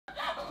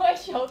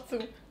小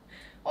组，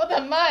我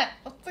的妈呀，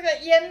这个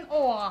烟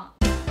哇！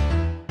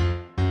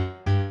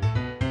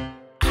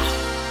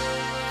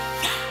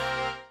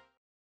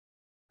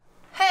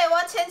嘿，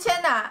我芊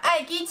芊呐，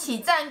爱记起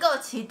赞、搁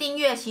起订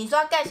阅，时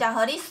煞介绍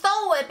给你所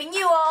有的朋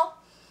友哦。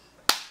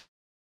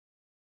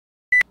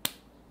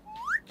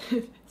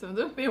怎么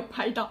都没有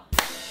拍到？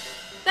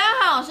大家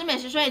好，我是美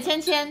食说的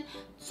芊芊。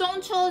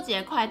中秋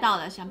节快到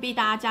了，想必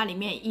大家家里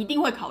面一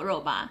定会烤肉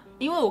吧？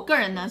因为我个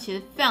人呢，其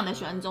实非常的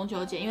喜欢中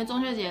秋节，因为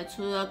中秋节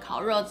除了烤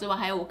肉之外，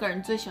还有我个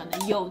人最喜欢的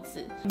柚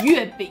子、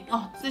月饼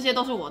哦，这些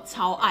都是我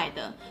超爱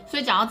的。所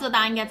以讲到这，大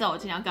家应该知道我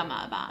今天要干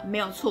嘛了吧？没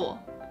有错，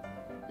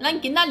咱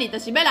今仔日就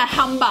是要来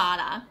烘肉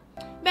啦，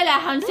要来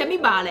烘什么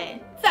肉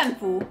嘞？战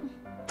斧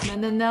 ？No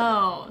No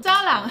No，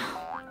 蟑螂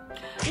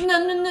 ？No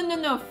No No No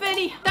No， 菲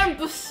力当然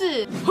不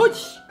是。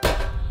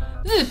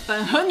日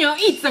本和牛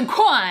一整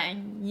块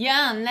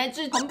呀，来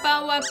自空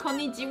巴哇空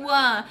尼基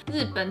哇，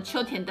日本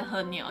秋田的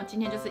和牛，今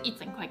天就是一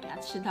整块给它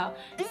吃到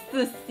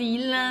死死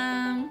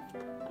啦！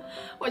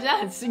我现在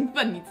很兴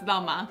奋，你知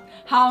道吗？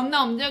好，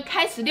那我们就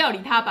开始料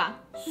理它吧。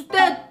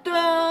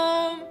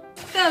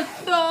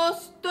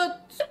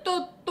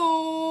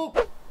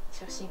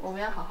小心，我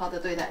们要好好的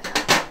对待它，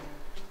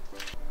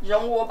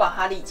容我把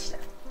它立起来。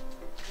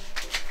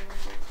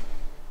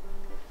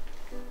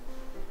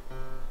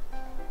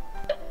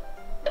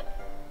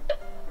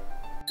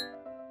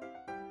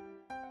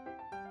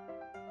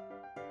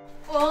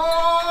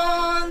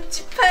哦，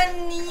去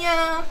喷你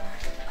呀！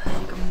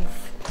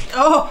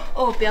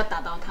哦，不要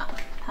打到它，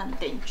它很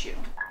danger。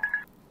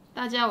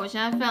大家，我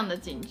现在非常的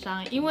紧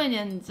张，因为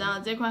呢，你知道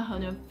这块和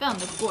牛非常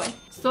的贵，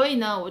所以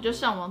呢，我就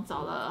上网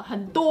找了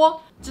很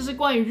多就是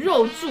关于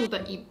肉柱的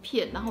影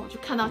片，然后我就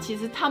看到其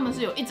实他们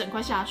是有一整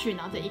块下去，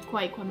然后再一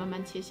块一块慢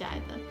慢切下来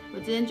的。我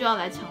今天就要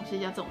来尝试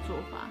一下这种做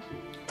法。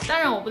当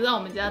然，我不知道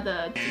我们家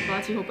的警报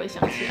器会不会响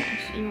起来，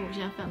因为我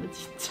现在非常的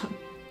紧张。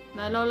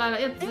来喽，来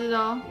了，要吃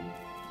哦！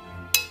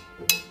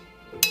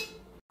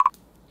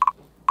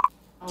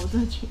好，我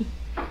再去。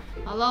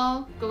好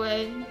喽，各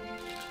位，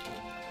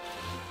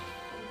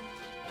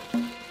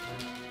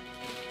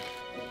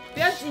不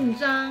要紧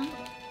张。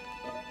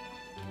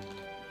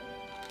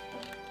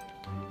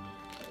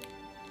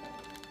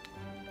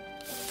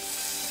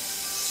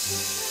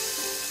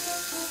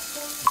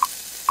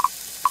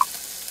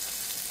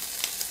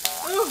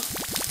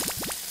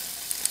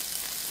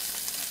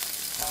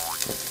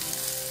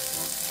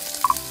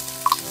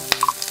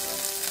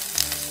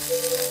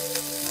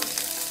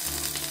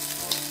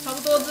差不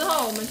多之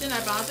后，我们先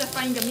来把它再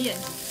翻一个面。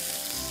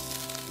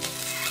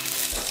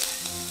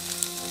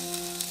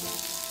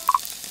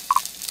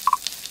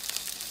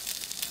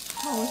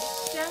好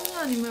香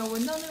啊！你们有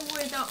闻到那个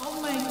味道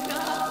 ？Oh my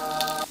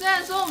god！ 虽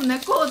然说我们的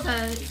过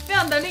程非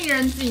常的令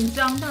人紧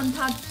张，但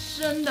它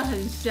真的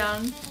很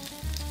香。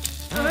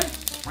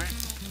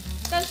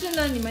但是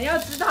呢，你们要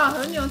知道，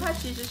和牛它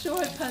其实是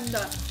会喷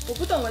的。我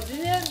不懂我今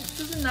天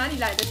就是哪里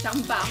来的想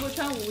法，会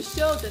穿无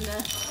袖的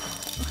呢？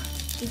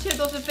一切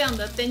都是非常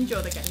的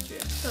danger 的感觉，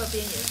侧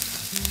边也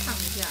烫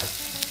一下。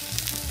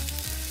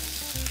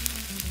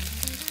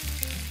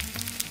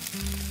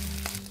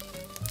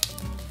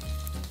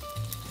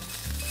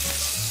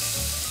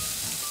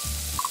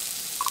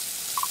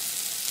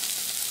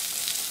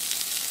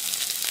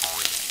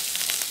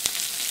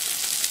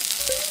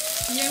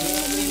烟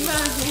雾弥漫，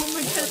我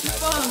们开始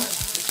放。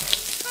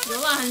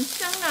有啦，很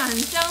香啊，很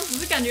香，只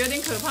是感觉有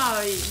点可怕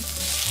而已。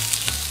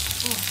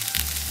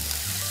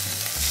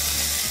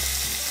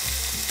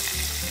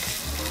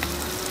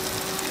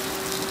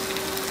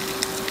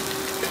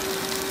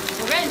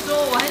我跟你说，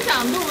我很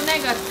想录那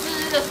个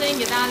滋的声音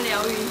给大家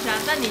疗愈一下，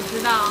但你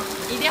知道，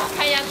一定要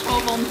开一下抽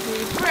风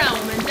机，不然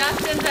我们家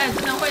现在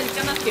真的会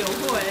跟他丢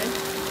会。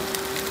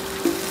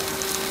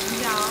等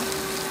一下哦。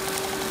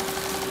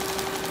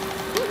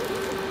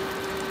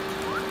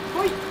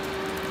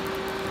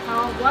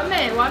好，完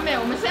美完美，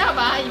我们现在要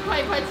把它一块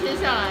一块切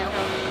下来。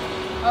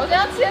好，我现在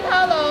要切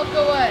它喽，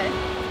各位。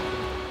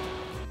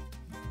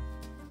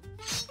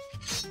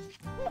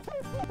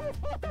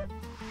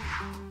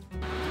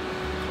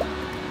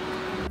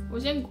我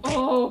先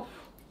哦，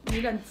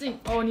你冷静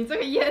哦，你这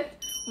个烟，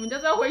我们家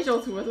是要挥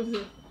手厨了是不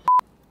是？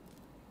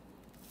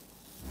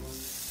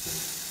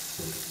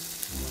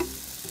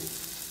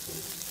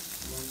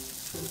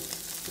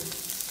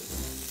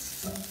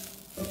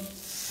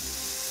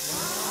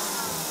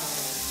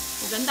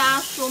我跟大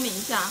家说明一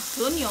下，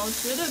和牛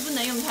绝对不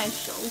能用太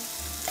熟，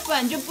不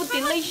然就不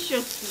delicious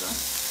了。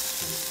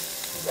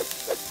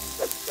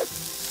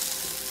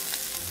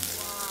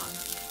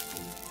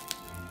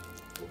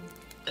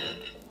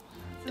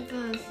这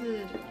真的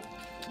是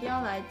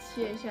要来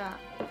切一下。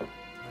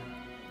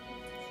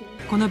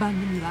この番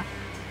組は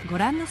ご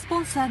覧のスポ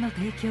ンサーの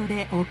提供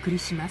でお送り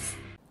しま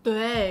す。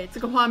对，这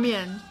个画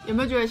面有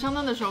没有觉得相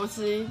当的熟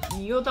悉？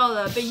你又到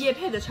了被业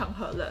配的场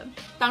合了。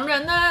当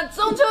然呢，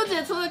中秋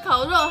节除了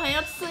烤肉，还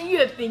要吃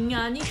月饼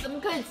啊！你怎么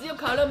可以只有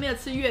烤肉没有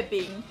吃月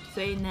饼？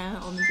所以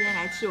呢，我们今天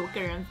来吃我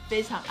个人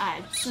非常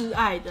挚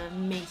爱的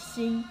美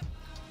心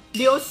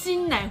流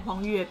心奶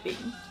黄月饼。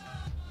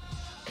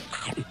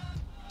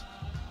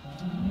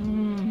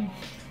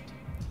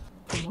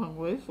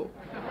错。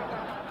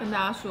跟大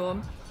家说，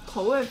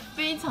口味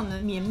非常的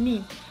绵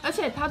密，而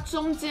且它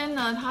中间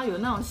呢，它有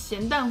那种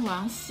咸蛋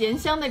黄、咸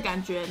香的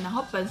感觉，然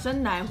后本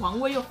身奶黄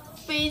味又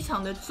非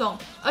常的重，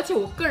而且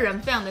我个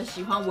人非常的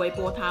喜欢微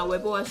波它，微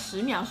波了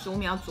10秒、15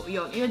秒左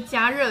右，因为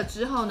加热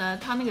之后呢，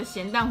它那个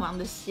咸蛋黄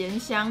的咸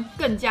香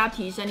更加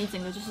提升，你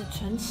整个就是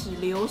唇齿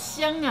留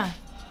香啊，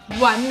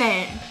完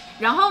美。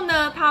然后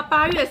呢，它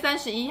8月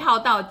31号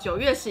到9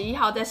月11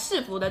号在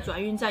市府的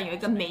转运站有一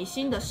个美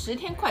心的10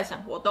天快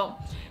闪活动，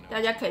大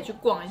家可以去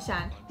逛一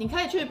下。你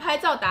可以去拍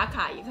照打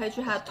卡，也可以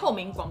去它的透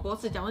明广播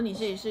室，假如你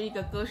自己是一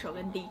个歌手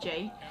跟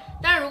DJ。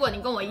当然，如果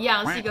你跟我一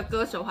样是一个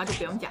歌手的话，就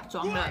不用假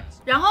装了。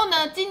然后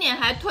呢，今年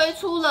还推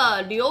出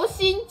了流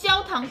心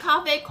焦糖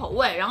咖啡口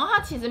味，然后它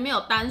其实没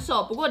有单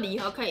售，不过礼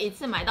盒可以一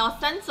次买到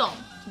3种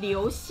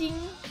流心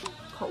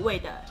口味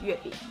的月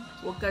饼。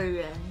我个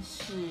人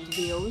是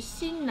流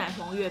心奶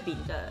黄月饼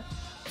的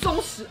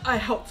忠实爱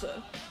好者，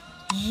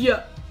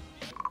耶、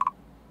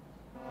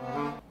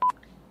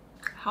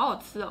好好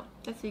吃哦！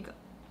再吃一个。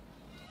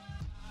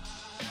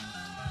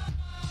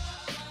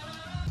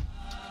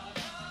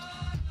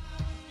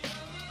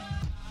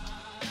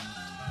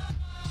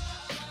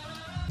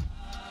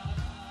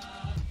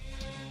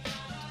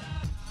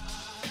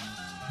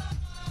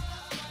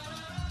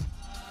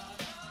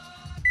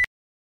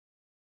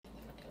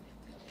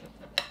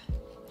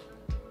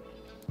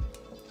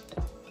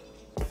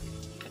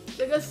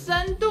这个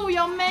深度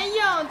有没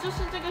有？就是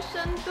这个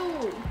深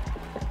度。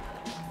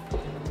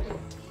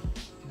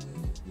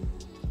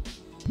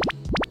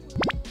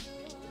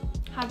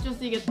它就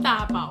是一个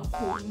大宝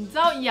库，你知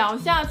道咬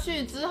下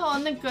去之后，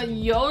那个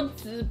油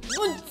脂不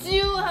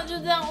揪，它就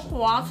这样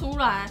滑出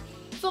来。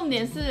重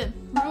点是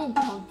入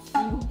口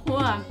即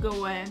化，各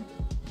位，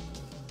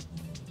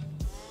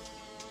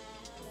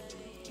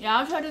咬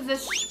下去它就直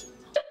接，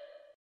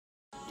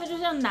它就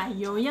像奶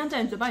油一样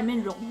在你嘴巴里面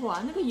融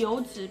化，那个油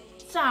脂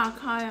炸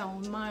开啊！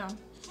我的妈呀，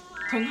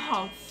很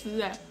好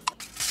吃哎！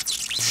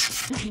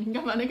你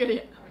干嘛那个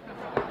脸？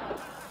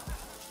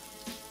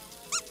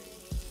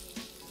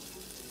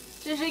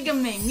这是一个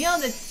美妙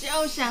的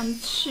交响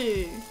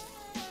曲。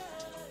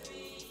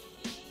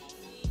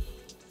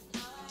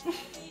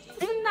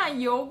这是奶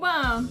油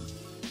吧？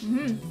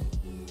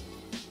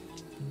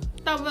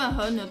大部分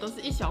和牛都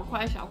是一小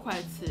块一小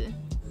块吃，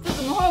这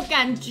怎么会有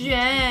感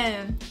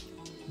觉？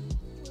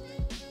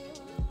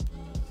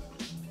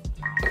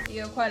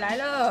第2块来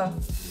了。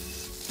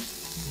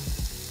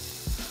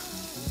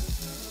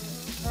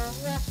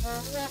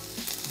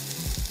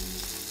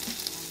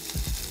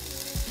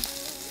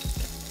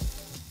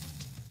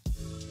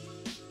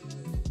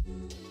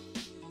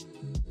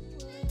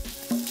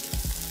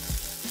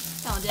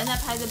但我今天在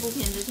拍这部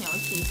片之前有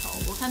洗头，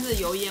我看这个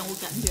油烟，我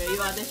感觉又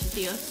要再洗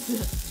第2次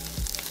了。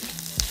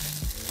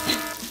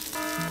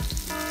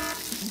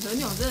和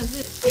牛真的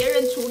是别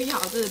人处理好，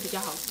真的比较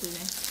好吃呢，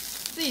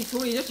自己处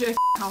理就觉得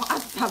好阿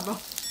杂哦。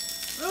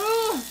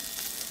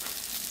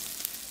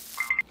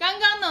刚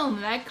刚呢，我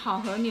们来烤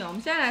和牛，我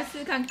们现在来试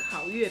试看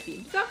烤月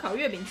饼，不知道烤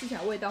月饼吃起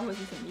来味道会是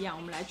什么样，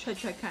我们来踹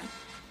踹看。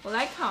我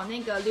来烤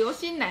那个流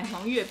心奶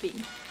黄月饼，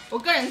我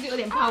个人是有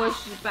点怕会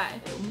失败，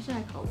我们先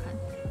来烤看。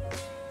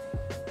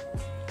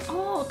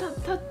哦，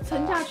它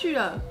沉下去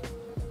了。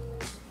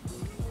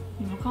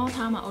你们有看到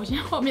它吗？我现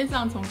在画面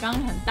上从刚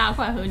刚很大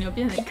块和牛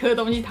变成一颗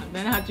东西躺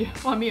在那，觉得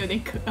画面有点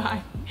可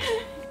爱。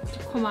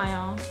看嘛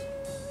呀，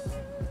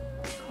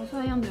烤出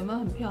来的样子有没有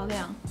很漂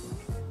亮？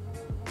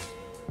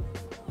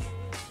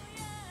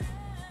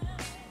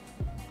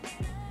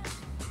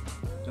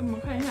我们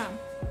看一下。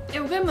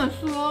我跟你们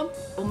说，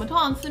我们通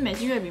常吃美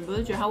心月饼，不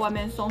是觉得它外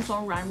面松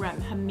松软软、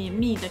很绵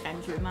密的感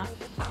觉吗？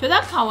可是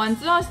它烤完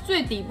之后，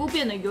最底部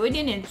变得有一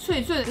点点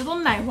脆脆的，有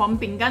种奶黄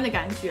饼干的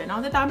感觉，然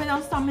后再搭配上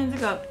上面这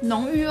个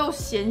浓郁又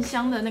咸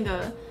香的那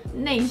个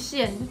内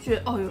馅，就觉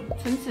得哦哟，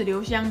唇齿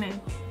留香呢，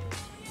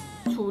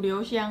楚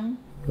留香。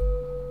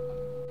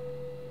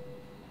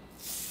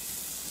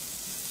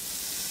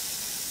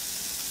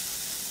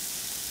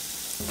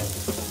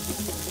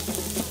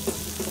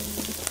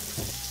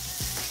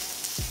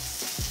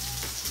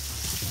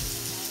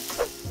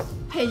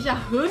配一下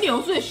和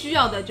牛最需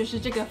要的就是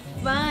这个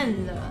饭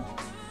了，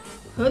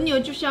和牛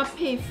就是要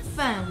配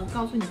饭。我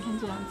告诉你，看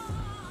这样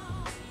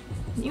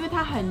子，因为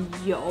它很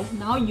油，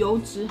然后油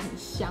脂很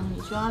香，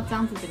你就要这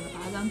样子整个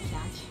把它这样夹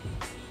起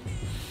来。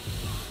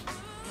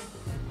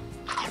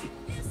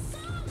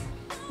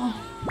哦，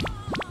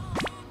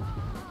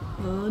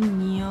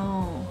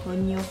和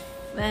牛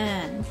饭。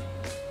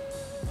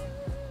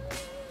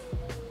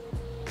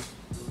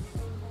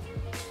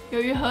由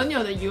于和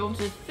牛的油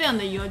脂非常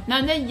的油，然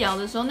后你在咬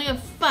的时候，那个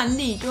饭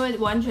粒就会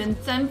完全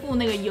粘附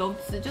那个油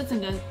脂，就整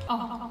个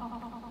哇！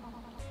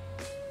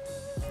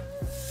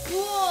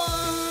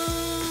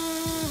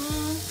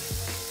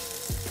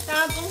大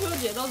家中秋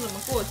节都怎么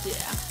过节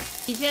啊？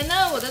以前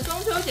呢，我的中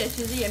秋节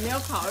其实也没有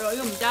烤肉，因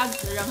为我们家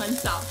人很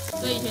少，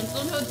所以以前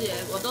中秋节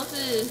我都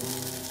是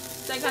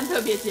在看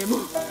特别节目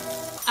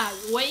啊。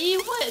唯一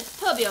会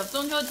特别有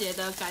中秋节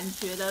的感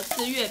觉的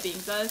吃月饼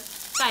跟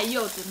戴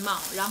柚子帽，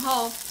然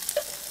后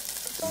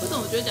为什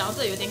么我觉得讲到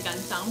这里有点感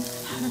伤？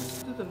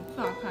这怎么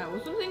炸开？我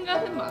是不是应该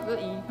先把这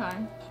移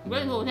开？我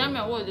跟你说，我现在没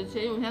有位置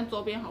切，因为我现在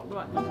周边好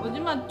乱，我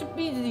今晚就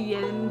闭着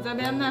眼这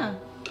边呢。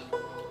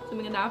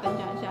顺便跟大家分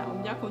享一下，我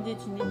们家空气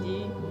清净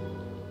机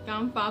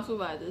刚发出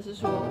来的是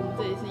说，我们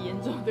这里是严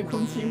重的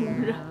空气污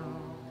染。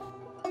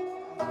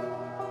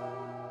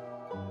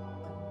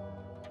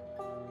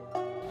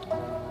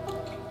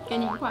给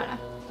你一块来。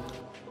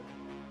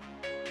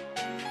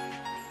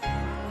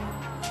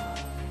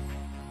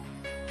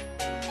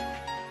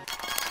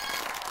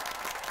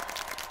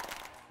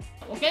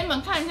我给你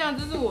们看一下，这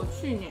是我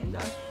去年的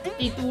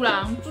帝都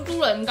狼猪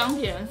猪人钢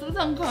铁人，是不是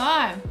很可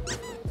爱？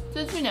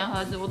这是去年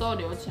盒子，我都有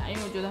留起来，因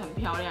为我觉得很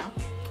漂亮。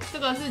这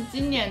个是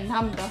今年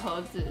他们的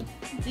盒子，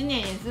今年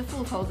也是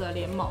复仇者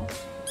联盟，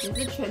也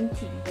是全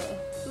体的，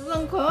是不是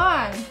很可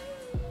爱？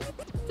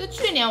这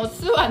去年我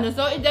吃完的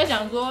时候一直在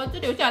想说，这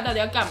留下来到底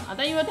要干嘛？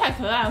但因为太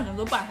可爱，我想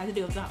说不然还是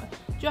留着好了。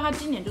就他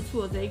今年就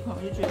出了这一款，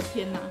我就觉得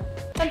天哪！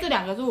但这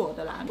两个是我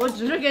的啦，我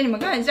只是给你们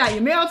看一下，也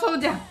没有要抽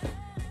奖。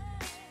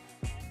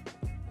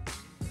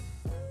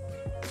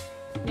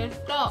Let's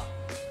go。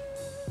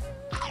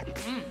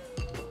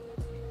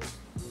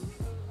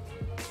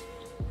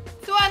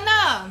吃完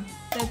了，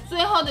在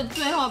最后的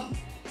最后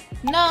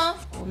呢，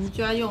我们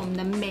就要用我们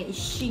的美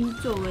心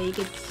作为一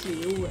个结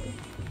尾。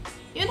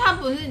因为它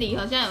不是礼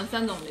盒，现在有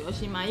3种流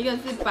心嘛，一个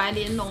是白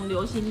莲蓉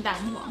流心蛋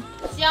黄、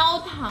焦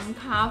糖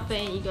咖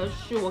啡，一个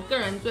是我个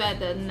人最爱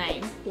的奶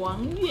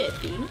黄月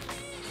饼。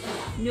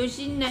流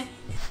心呢？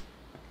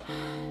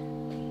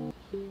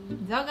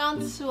你知道刚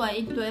刚吃完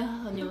一堆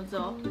和牛之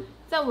后，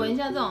再闻一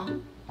下这种，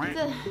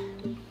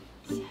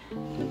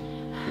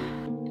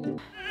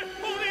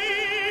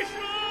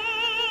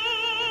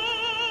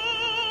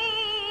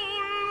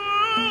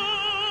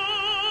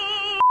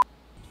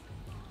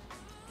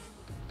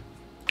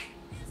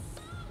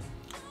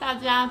大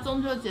家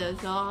中秋节的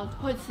时候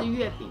会吃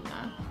月饼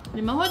吗？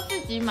你们会自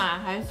己买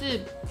还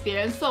是别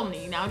人送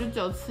你，然后就只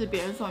有吃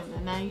别人送你的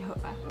那一盒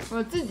啊？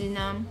我自己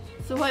呢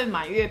是会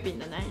买月饼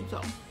的那一种。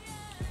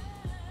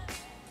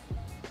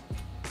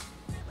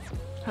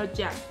喝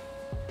酱，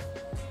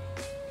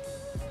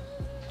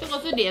这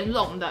个是莲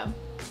蓉的。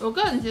我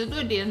个人其实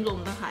对莲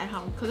蓉的还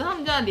好，可是他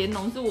们家的莲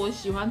蓉是我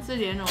喜欢吃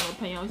莲蓉的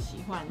朋友喜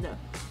欢的。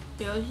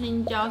流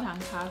心焦糖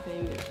咖啡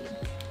月饼。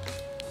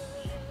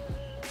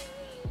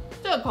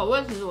这个口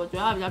味其实我觉得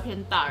它比较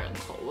偏大人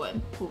口味，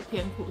苦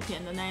甜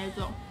的那一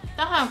种，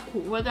但它的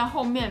苦会在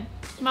后面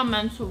慢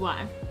慢出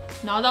来，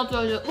然后到最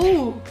后就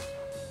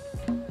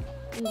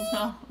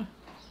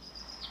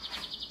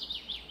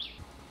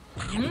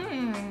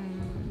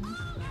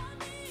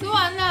吃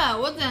完了，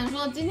我只能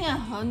说今天的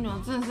和牛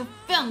真的是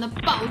非常的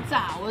爆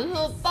炸，我是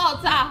说爆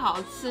炸好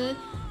吃，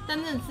但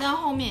是吃到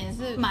后面也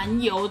是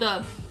蛮油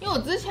的。因为我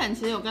之前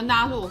其实有跟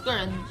大家说，我个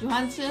人喜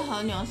欢吃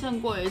和牛胜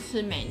过于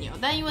吃美牛，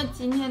但因为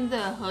今天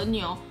的和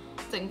牛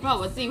整块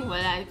我自己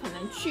回来，可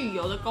能去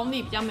油的功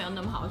力比较没有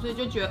那么好，所以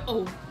就觉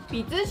得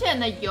比之前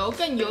的油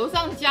更油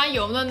上加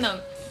油了呢。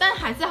但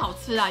还是好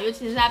吃啦，尤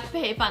其是在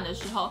配饭的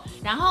时候。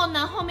然后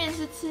呢，后面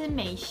是吃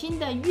美心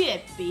的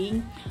月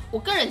饼。我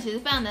个人其实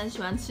非常的喜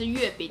欢吃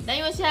月饼，但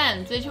因为现在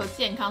很追求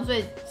健康，所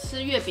以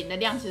吃月饼的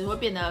量其实会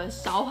变得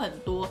少很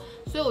多。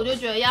所以我就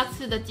觉得要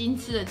吃得精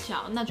吃得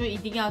巧，那就一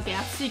定要给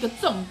它吃一个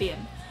重点，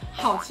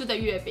好吃的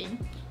月饼。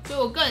所以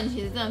我个人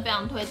其实真的非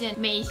常推荐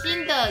美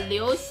心的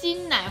流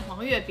心奶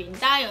黄月饼，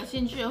大家有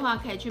兴趣的话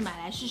可以去买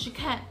来试试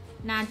看。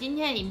那今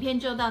天的影片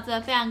就到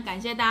这，非常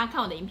感谢大家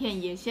看我的影片，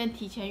也先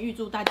提前预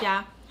祝大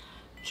家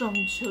中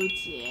秋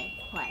节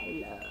快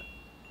乐！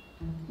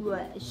我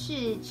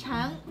是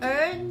嫦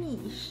娥，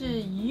你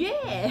是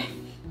月，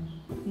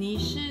你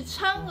是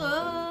嫦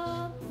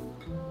娥，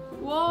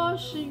我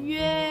是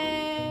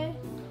月。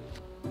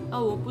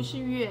我不是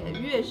月，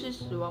月是《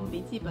死亡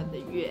笔记本》的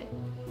月，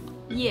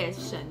夜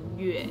神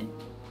月，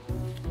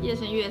夜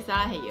神月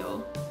撒黑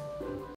油。